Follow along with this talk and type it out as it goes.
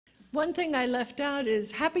One thing I left out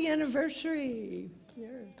is happy anniversary.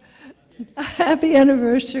 Happy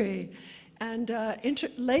anniversary. And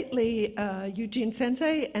lately, Eugene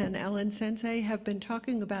Sensei and Ellen Sensei have been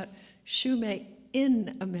talking about Shumei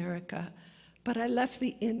in America, but I left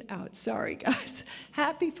the in out, sorry guys.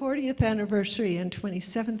 Happy 40th anniversary and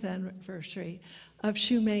 27th anniversary of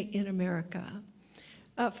Shumei in America,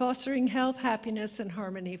 fostering health, happiness, and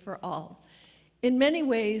harmony for all. In many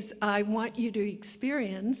ways, I want you to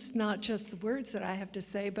experience not just the words that I have to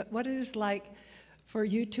say, but what it is like for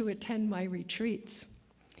you to attend my retreats.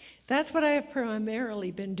 That's what I have primarily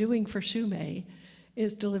been doing for Shumei,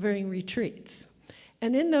 is delivering retreats.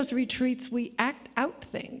 And in those retreats, we act out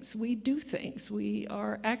things, we do things. We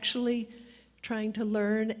are actually trying to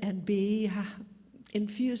learn and be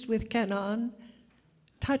infused with Kannon,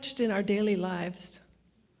 touched in our daily lives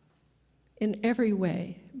in every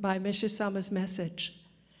way by Meishu Sama's message,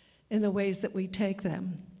 in the ways that we take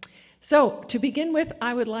them. So to begin with,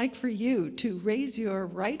 I would like for you to raise your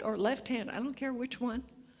right or left hand, I don't care which one,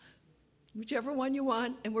 whichever one you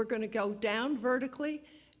want, and we're going to go down vertically,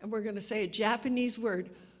 and we're going to say a Japanese word,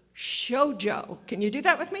 shoujo. Can you do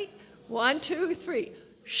that with me? 1, 2, 3,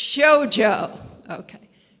 shoujo. Okay.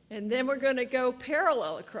 And then we're going to go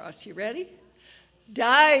parallel across. You ready?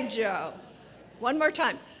 Daijo. One more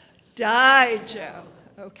time. Daijo.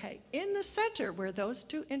 Okay. In the center where those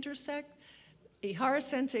two intersect, Ihara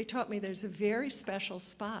Sensei taught me there's a very special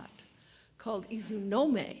spot called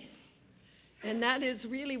Izunome. And that is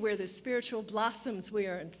really where the spiritual blossoms. We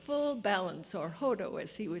are in full balance, or hodo,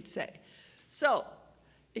 as he would say. So,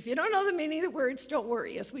 if you don't know the meaning of the words, don't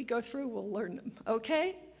worry. As we go through, we'll learn them,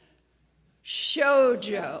 okay?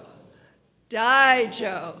 Shoujo,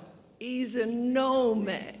 Daijo,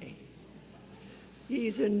 Izunome.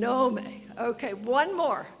 Izunome. Okay, one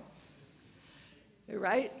more.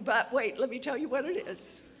 Right? But wait, let me tell you what it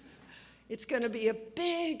is. It's going to be a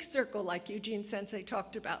big circle like Eugene Sensei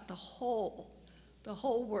talked about, the whole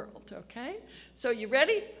world, okay? So you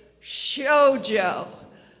ready? Shoujo,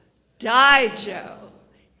 Daijo,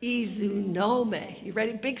 Izunome. You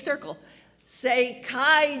ready? Big circle. Say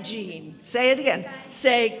Kaijin. Say it again.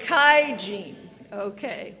 Say Kaijin.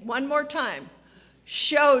 Okay, one more time.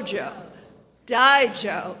 Shoujo,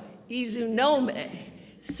 Daijo, Izunome.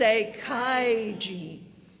 Say Kaijin.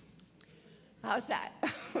 How's that?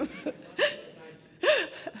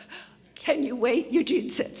 Can you wait? Eugene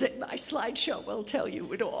Sensei, my slideshow will tell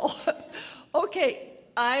you it all. Okay,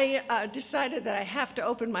 I decided that I have to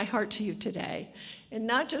open my heart to you today and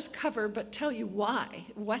not just cover, but tell you why,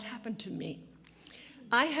 what happened to me.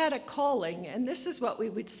 I had a calling, and this is what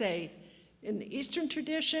we would say in the Eastern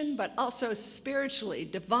tradition, but also spiritually,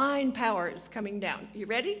 divine power is coming down. You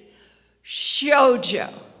ready?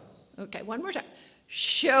 Shoujo. Okay, one more time.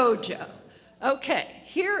 Shoujo. Okay,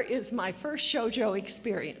 here is my first shoujo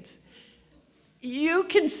experience. You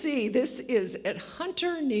can see this is at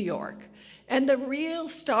Hunter, New York, and the real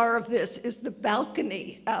star of this is the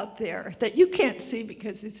balcony out there that you can't see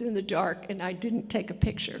because it's in the dark and I didn't take a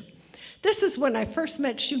picture. This is when I first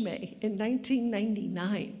met Shumei in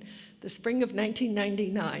 1999, the spring of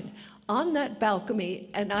 1999, on that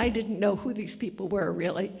balcony, and I didn't know who these people were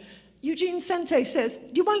really. Eugene Sensei says,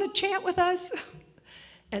 "Do you want to chant with us?"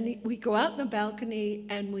 And we go out in the balcony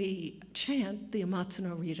and we chant the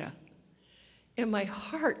Amatsuno Rita. And my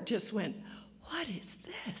heart just went, what is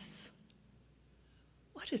this?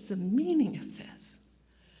 What is the meaning of this?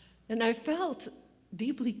 And I felt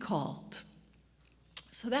deeply called.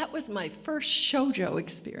 So that was my first shoujo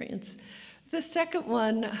experience. The second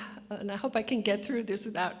one, and I hope I can get through this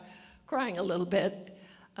without crying a little bit,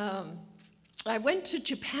 I went to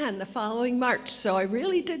Japan the following March, so I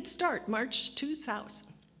really did start March 2000.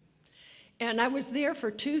 And I was there for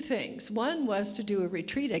two things. One was to do a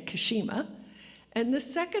retreat at Kashima, and the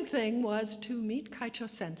second thing was to meet Kaicho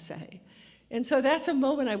Sensei. And so that's a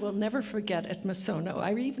moment I will never forget at Masono.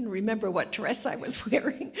 I even remember what dress I was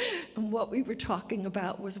wearing, and what we were talking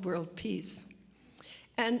about was world peace.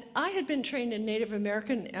 And I had been trained in Native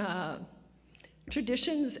American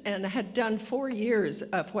traditions and had done 4 years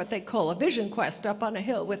of what they call a vision quest up on a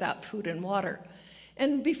hill without food and water.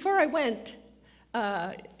 And before I went,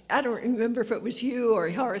 I don't remember if it was you or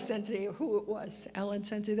Ihara Sensei or who it was, Ellen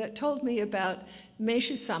Sensei, that told me about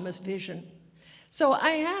Meishu Sama's vision. So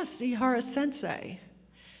I asked Ihara Sensei,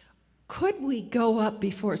 could we go up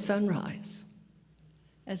before sunrise,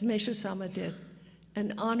 as Meishu Sama did,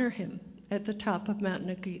 and honor him at the top of Mount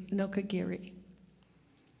Nokagiri?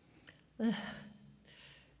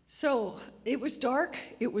 So it was dark,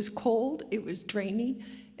 it was cold, it was drainy,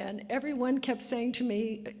 and everyone kept saying to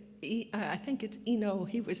me, I think it's Eno.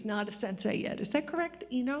 He was not a sensei yet. Is that correct,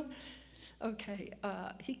 Eno? Okay.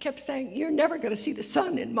 He kept saying, "You're never going to see the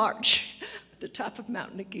sun in March," at the top of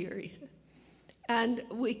Mount Nagiri. And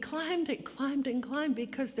we climbed and climbed and climbed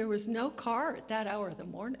because there was no car at that hour of the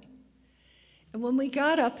morning. And when we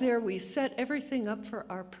got up there, we set everything up for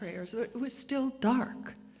our prayers. It was still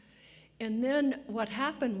dark. And then what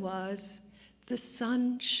happened was the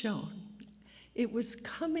sun shone. It was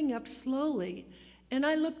coming up slowly, and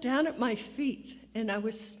I looked down at my feet, and I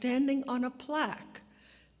was standing on a plaque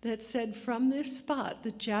that said, "From this spot,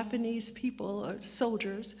 the Japanese people, or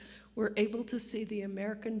soldiers, were able to see the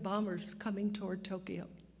American bombers coming toward Tokyo."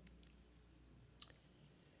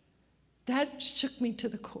 That shook me to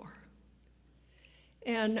the core.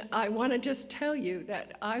 And I want to just tell you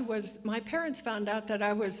that my parents found out that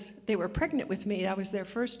they were pregnant with me. I was their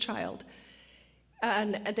first child.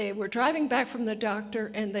 And they were driving back from the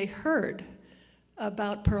doctor, and they heard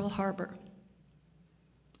about Pearl Harbor.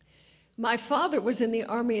 My father was in the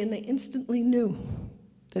Army, and they instantly knew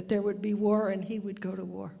that there would be war, and he would go to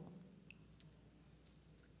war.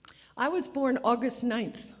 I was born August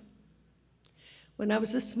 9th. When I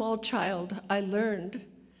was a small child, I learned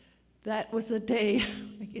that was the day,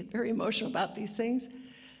 I get very emotional about these things,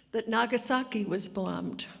 that Nagasaki was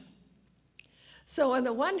bombed. So on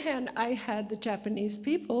the one hand, I had the Japanese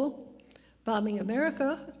people bombing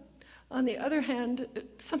America. On the other hand,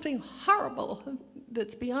 something horrible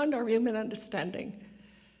that's beyond our human understanding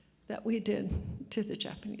that we did to the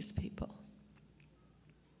Japanese people.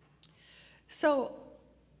 So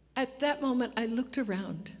at that moment, I looked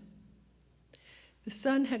around. The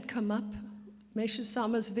sun had come up.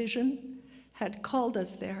 Meishu-sama's vision had called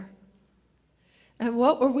us there. And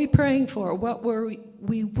what were we praying for? What were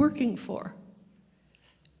we working for?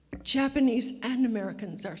 Japanese and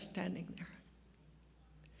Americans are standing there.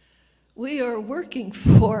 We are working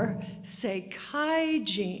for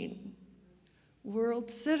Seikaijin, world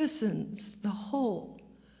citizens, the whole,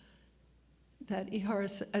 I'm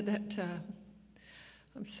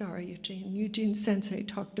sorry, Eugene Sensei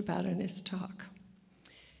talked about in his talk.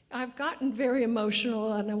 I've gotten very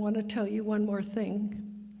emotional, and I want to tell you one more thing,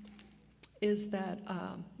 is that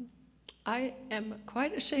I am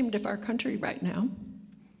quite ashamed of our country right now.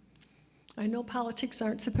 I know politics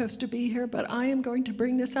aren't supposed to be here, but I am going to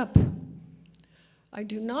bring this up. I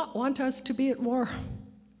do not want us to be at war.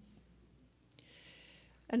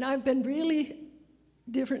 And I've been really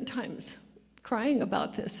different times crying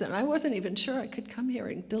about this, and I wasn't even sure I could come here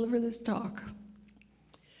and deliver this talk.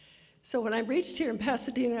 So when I reached here in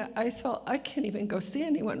Pasadena, I thought, I can't even go see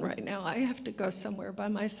anyone right now. I have to go somewhere by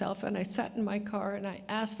myself. And I sat in my car and I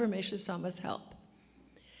asked for Meishu-sama's help.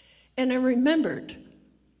 And I remembered,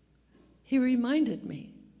 he reminded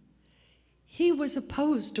me, he was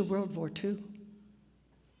opposed to World War II.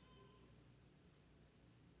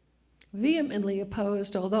 Vehemently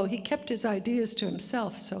opposed, although he kept his ideas to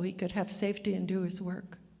himself so he could have safety and do his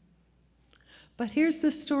work. But here's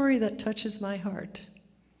the story that touches my heart.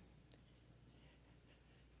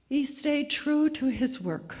 He stayed true to his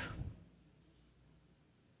work.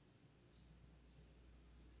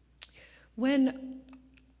 When,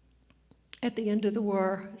 at the end of the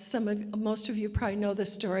war, most of you probably know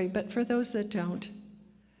this story, but for those that don't,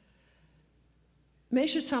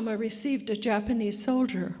 Meishu-sama received a Japanese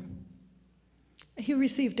soldier. He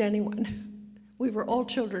received anyone. We were all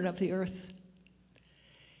children of the earth.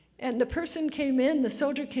 And the person came in, the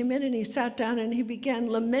soldier came in, and he sat down and he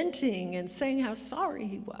began lamenting and saying how sorry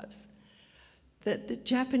he was that the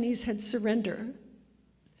Japanese had surrendered,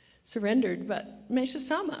 but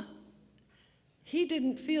Meishu-sama, he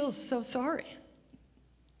didn't feel so sorry.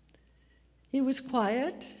 He was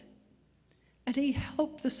quiet, and he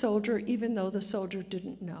helped the soldier even though the soldier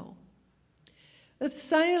didn't know. But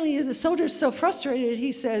finally, the soldier's so frustrated,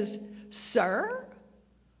 he says, "Sir,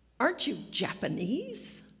 aren't you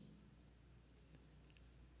Japanese?"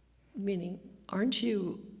 Meaning, aren't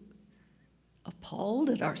you appalled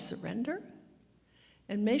at our surrender?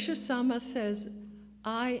 And Meishu-sama says,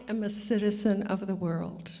 "I am a citizen of the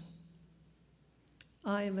world.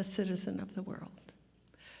 I am a citizen of the world."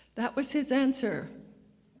 That was his answer,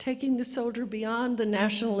 taking the soldier beyond the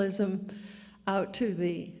nationalism out to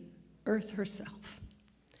the earth herself.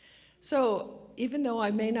 So even though I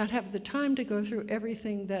may not have the time to go through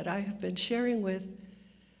everything that I have been sharing with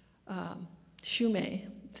Shumei,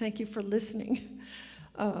 thank you for listening.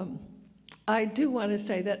 I do want to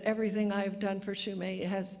say that everything I've done for Shumei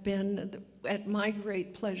has been at my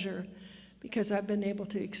great pleasure because I've been able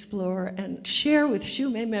to explore and share with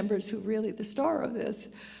Shumei members who are really the star of this,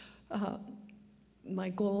 my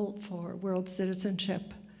goal for world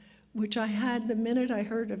citizenship, which I had the minute I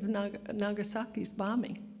heard of Nagasaki's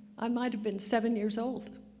bombing. I might have been 7 years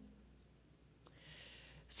old.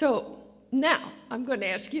 So now I'm going to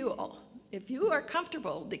ask you all, if you are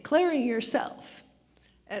comfortable declaring yourself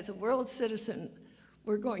as a world citizen,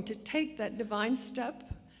 we're going to take that divine step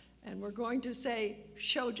and we're going to say,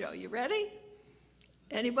 Shoujo. You ready?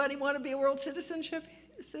 Anybody want to be a world citizen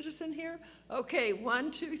here? Okay,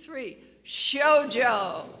 1, 2, 3.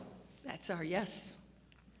 Shoujo. That's our yes.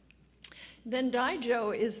 Then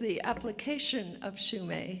Daijo is the application of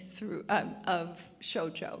Shumei of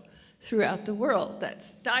Shoujo throughout the world.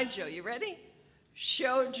 That's Daijo. You ready?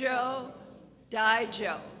 Shoujo,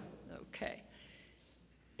 Daijo. Okay.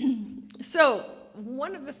 So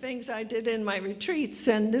one of the things I did in my retreats,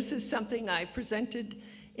 and this is something I presented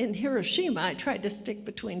in Hiroshima, I tried to stick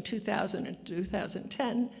between 2000 and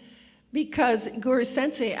 2010, because Guru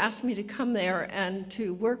Sensei asked me to come there and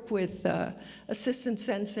to work with assistant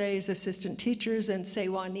senseis, assistant teachers, and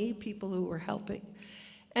seiwani, people who were helping.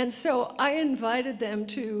 And so I invited them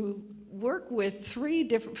to work with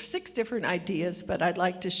 6 different ideas, but I'd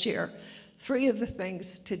like to share 3 of the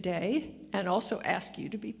things today and also ask you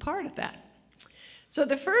to be part of that. So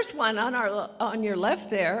the first one on your left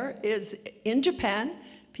there is in Japan,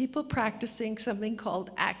 people practicing something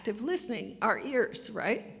called active listening, our ears,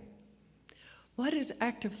 right? What is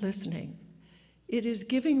active listening? It is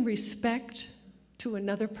giving respect to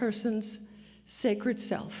another person's sacred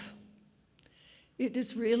self. It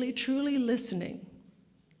is really, truly listening.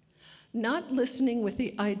 Not listening with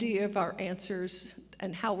the idea of our answers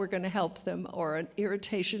and how we're going to help them, or an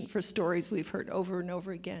irritation for stories we've heard over and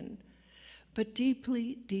over again, but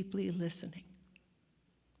deeply, deeply listening.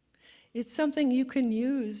 It's something you can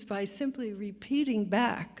use by simply repeating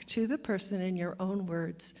back to the person in your own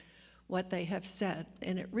words what they have said,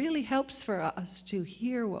 and it really helps for us to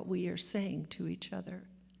hear what we are saying to each other.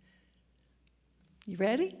 You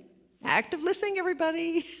ready? Active listening,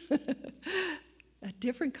 everybody. A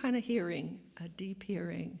different kind of hearing, a deep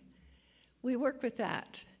hearing. We work with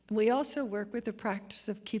that. We also work with the practice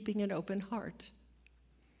of keeping an open heart.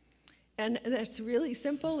 And that's really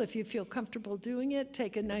simple. If you feel comfortable doing it,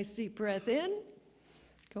 take a nice deep breath in.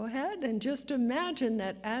 Go ahead and just imagine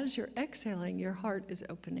that as you're exhaling, your heart is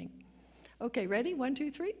opening. Okay, ready? 1, 2,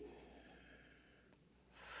 3.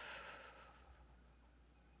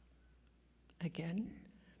 Again.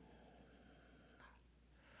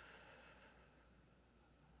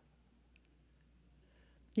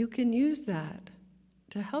 You can use that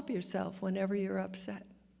to help yourself whenever you're upset,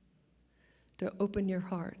 to open your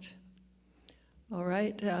heart. All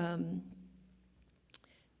right?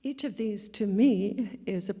 Each of these, to me,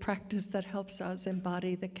 is a practice that helps us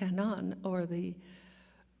embody the canon, or the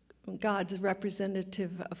God's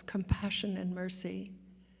representative of compassion and mercy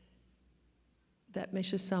that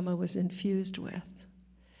Meishu-sama was infused with.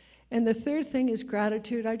 And the third thing is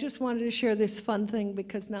gratitude. I just wanted to share this fun thing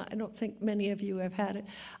because I don't think many of you have had it.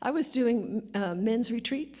 I was doing men's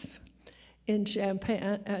retreats in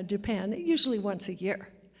Japan, usually once a year.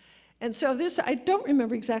 And so this, I don't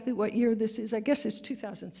remember exactly what year this is. I guess it's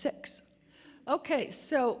 2006. Okay,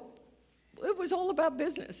 so it was all about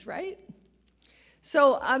business, right?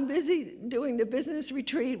 So I'm busy doing the business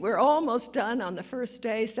retreat. We're almost done on the first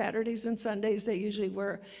day. Saturdays and Sundays, they usually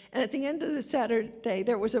were. And at the end of the Saturday,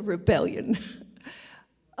 there was a rebellion.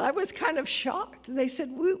 I was kind of shocked. They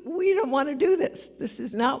said, we don't want to do this. This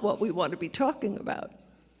is not what we want to be talking about.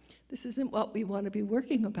 This isn't what we want to be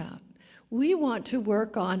working about. We want to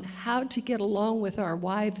work on how to get along with our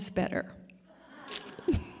wives better.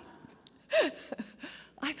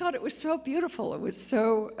 I thought it was so beautiful. It was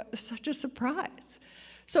such a surprise.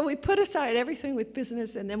 So we put aside everything with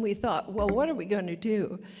business, and then we thought, well, what are we going to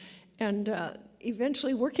do? And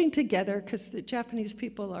eventually working together, because the Japanese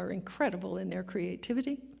people are incredible in their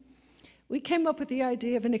creativity, we came up with the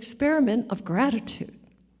idea of an experiment of gratitude.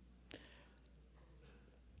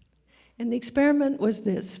 And the experiment was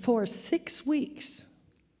this: for 6 weeks,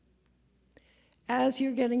 as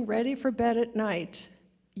you're getting ready for bed at night,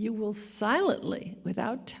 you will silently,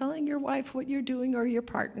 without telling your wife what you're doing or your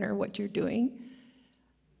partner what you're doing,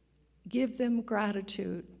 give them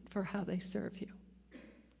gratitude for how they serve you.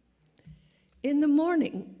 In the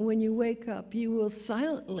morning, when you wake up, you will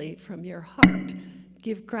silently, from your heart,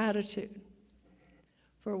 give gratitude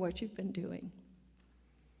for what you've been doing.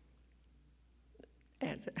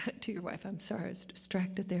 To your wife, I'm sorry, I was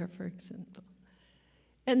distracted there, for example.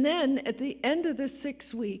 And then at the end of the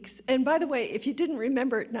 6 weeks, and by the way, if you didn't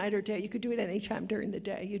remember at night or day, you could do it anytime during the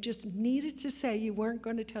day. You just needed to say you weren't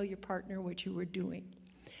going to tell your partner what you were doing.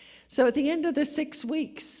 So at the end of the 6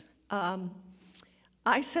 weeks,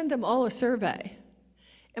 I sent them all a survey.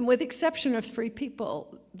 And with the exception of 3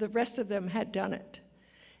 people, the rest of them had done it.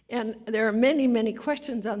 And there are many, many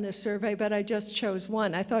questions on this survey, but I just chose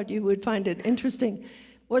one. I thought you would find it interesting.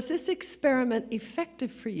 Was this experiment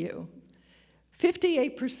effective for you?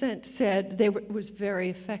 58% said it was very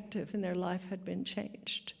effective and their life had been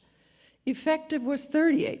changed. Effective was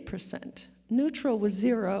 38%. Neutral was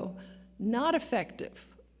 0. Not effective.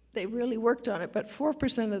 They really worked on it, but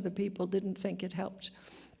 4% of the people didn't think it helped.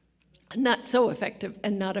 Not so effective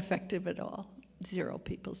and not effective at all, 0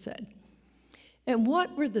 people said. And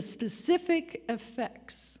what were the specific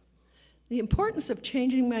effects? The importance of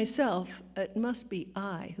changing myself, it must be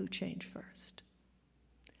I who change first.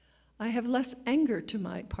 I have less anger to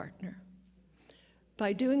my partner.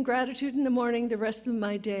 By doing gratitude in the morning, the rest of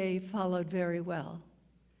my day followed very well.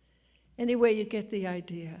 Anyway, you get the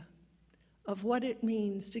idea of what it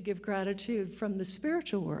means to give gratitude from the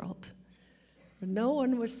spiritual world. No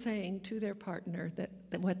one was saying to their partner that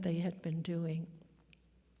what they had been doing.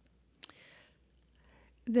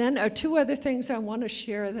 Then 2 other things I want to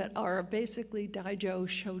share that are basically daijo,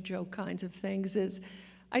 shoujo kinds of things is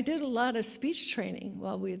I did a lot of speech training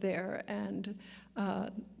while we were there, and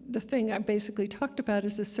the thing I basically talked about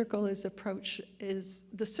is the circle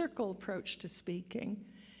approach to speaking,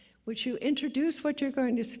 which you introduce what you're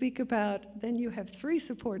going to speak about, then you have 3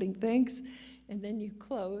 supporting things, and then you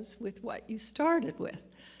close with what you started with.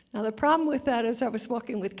 Now, the problem with that, as I was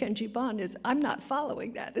walking with Kenji Bon, is I'm not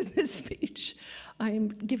following that in this speech. I'm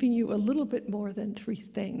giving you a little bit more than 3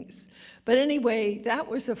 things. But anyway, that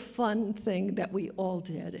was a fun thing that we all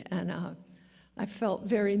did, and I felt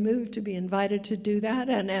very moved to be invited to do that.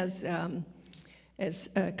 And as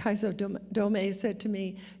Kaizo Dome said to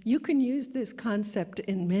me, you can use this concept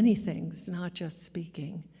in many things, not just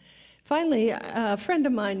speaking. Finally, a friend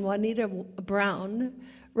of mine, Juanita Brown,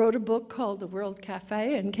 wrote a book called The World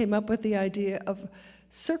Cafe and came up with the idea of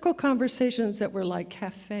circle conversations that were like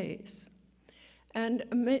cafes. And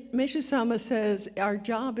Meishu Sama says, our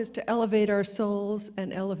job is to elevate our souls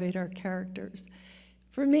and elevate our characters.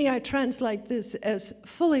 For me, I translate this as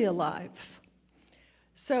fully alive.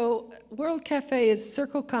 So World Cafe is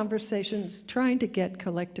circle conversations trying to get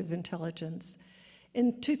collective intelligence.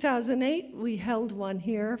 In 2008, we held one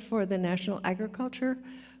here for the National Agriculture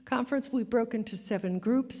Conference. We broke into 7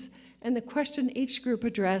 groups, and the question each group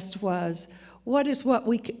addressed was,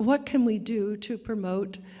 what can we do to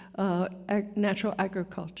promote natural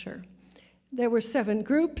agriculture? There were 7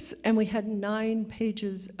 groups, and we had 9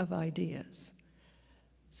 pages of ideas.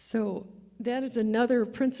 So that is another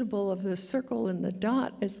principle of the circle and the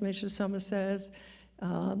dot, as Meishu Sama says.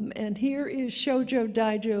 And here is Shoujo,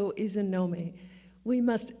 Daijo, Izanomi. We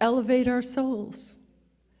must elevate our souls.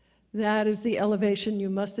 That is the elevation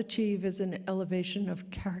you must achieve, as an elevation of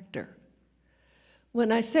character.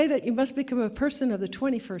 When I say that you must become a person of the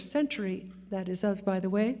 21st century, that is us, by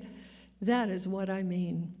the way, that is what I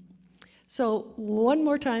mean. So one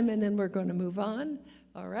more time, and then we're going to move on.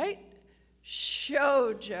 All right?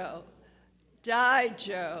 Shoujo,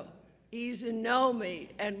 Daijo, Izanomi,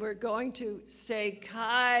 and we're going to say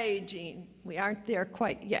Kaijin. We aren't there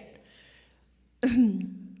quite yet.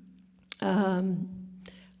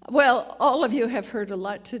 Well, all of you have heard a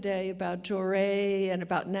lot today about Jorei and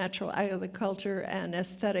about natural agriculture and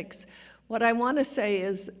aesthetics. What I want to say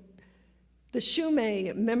is the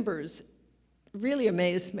Shumei members really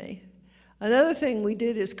amazed me. Another thing we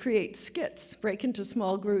did is create skits, break into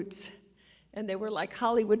small groups, and they were like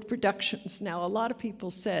Hollywood productions. Now, a lot of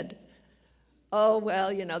people said, oh,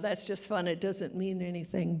 well, you know, that's just fun, it doesn't mean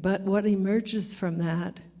anything. But what emerges from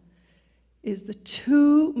that is the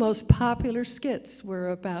 2 most popular skits were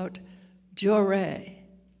about Jorei,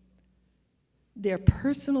 their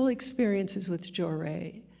personal experiences with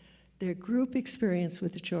Jorei, their group experience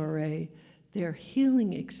with Jorei, their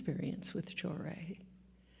healing experience with Jorei.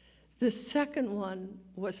 The second one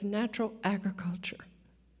was natural agriculture.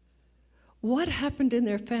 What happened in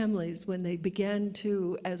their families when they began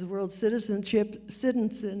to, as world citizens,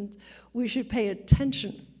 we should pay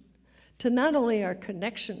attention to not only our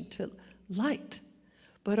connection to light,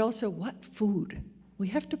 but also what food. We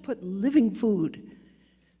have to put living food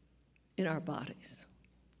in our bodies.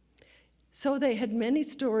 So they had many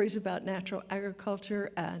stories about natural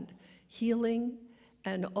agriculture and healing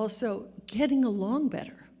and also getting along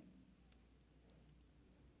better.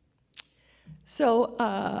 So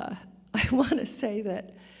I want to say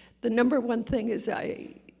that the number one thing as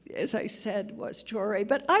I said, was Jorei,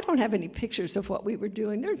 but I don't have any pictures of what we were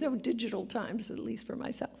doing. There's no digital times, at least for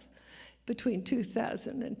myself, between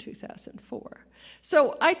 2000 and 2004.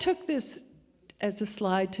 So I took this as a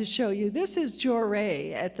slide to show you. This is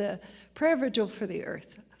Jorei at the prayer vigil for the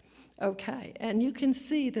earth. Okay, and you can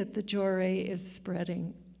see that the jore is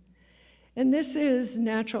spreading. And this is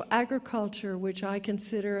natural agriculture, which I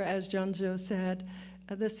consider, as Junzo said,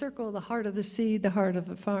 the circle, the heart of the seed, the heart of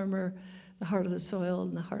the farmer, the heart of the soil,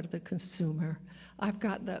 and the heart of the consumer. I've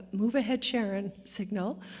got the move ahead Sharon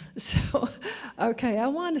signal. So, okay, I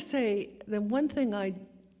want to say the one thing I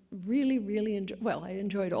really enjoyed, well, I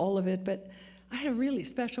enjoyed all of it, but I had a really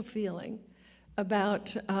special feeling about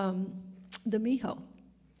the miho.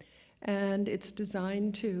 And it's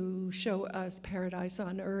designed to show us paradise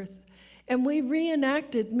on earth. And we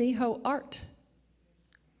reenacted miho art.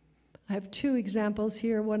 I have two examples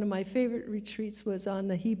here. One of my favorite retreats was on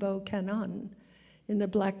the Hibo Canyon in the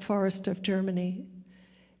Black Forest of Germany.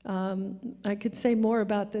 I could say more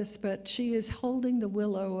about this, but she is holding the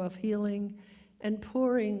willow of healing and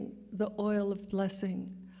pouring the oil of blessing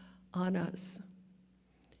on us.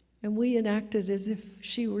 And we enacted as if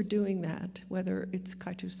she were doing that, whether it's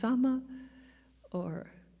Kaitu-sama or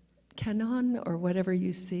Canon or whatever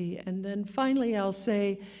you see. And then finally I'll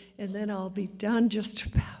say, and then I'll be done just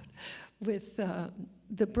about, with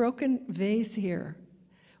the broken vase here,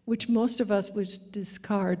 which most of us would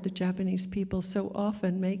discard. The Japanese people so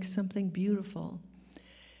often make something beautiful.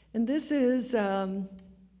 And this is a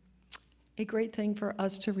great thing for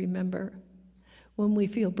us to remember when we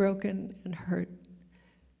feel broken and hurt.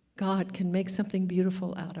 God can make something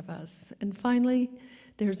beautiful out of us. And finally,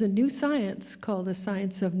 there's a new science called the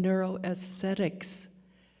science of neuroaesthetics,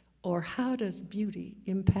 or how does beauty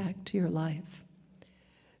impact your life?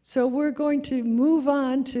 So we're going to move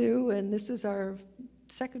on to, and this is our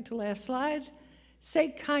second to last slide,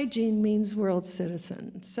 Seikaijin means world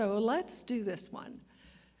citizen. So let's do this one.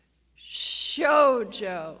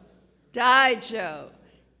 Shoujo, Daijo,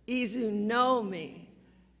 Izunomi,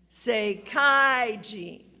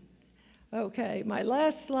 Seikaijin. Okay, my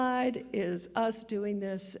last slide is us doing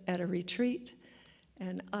this at a retreat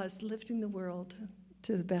and us lifting the world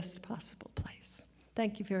to the best possible place.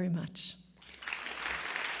 Thank you very much.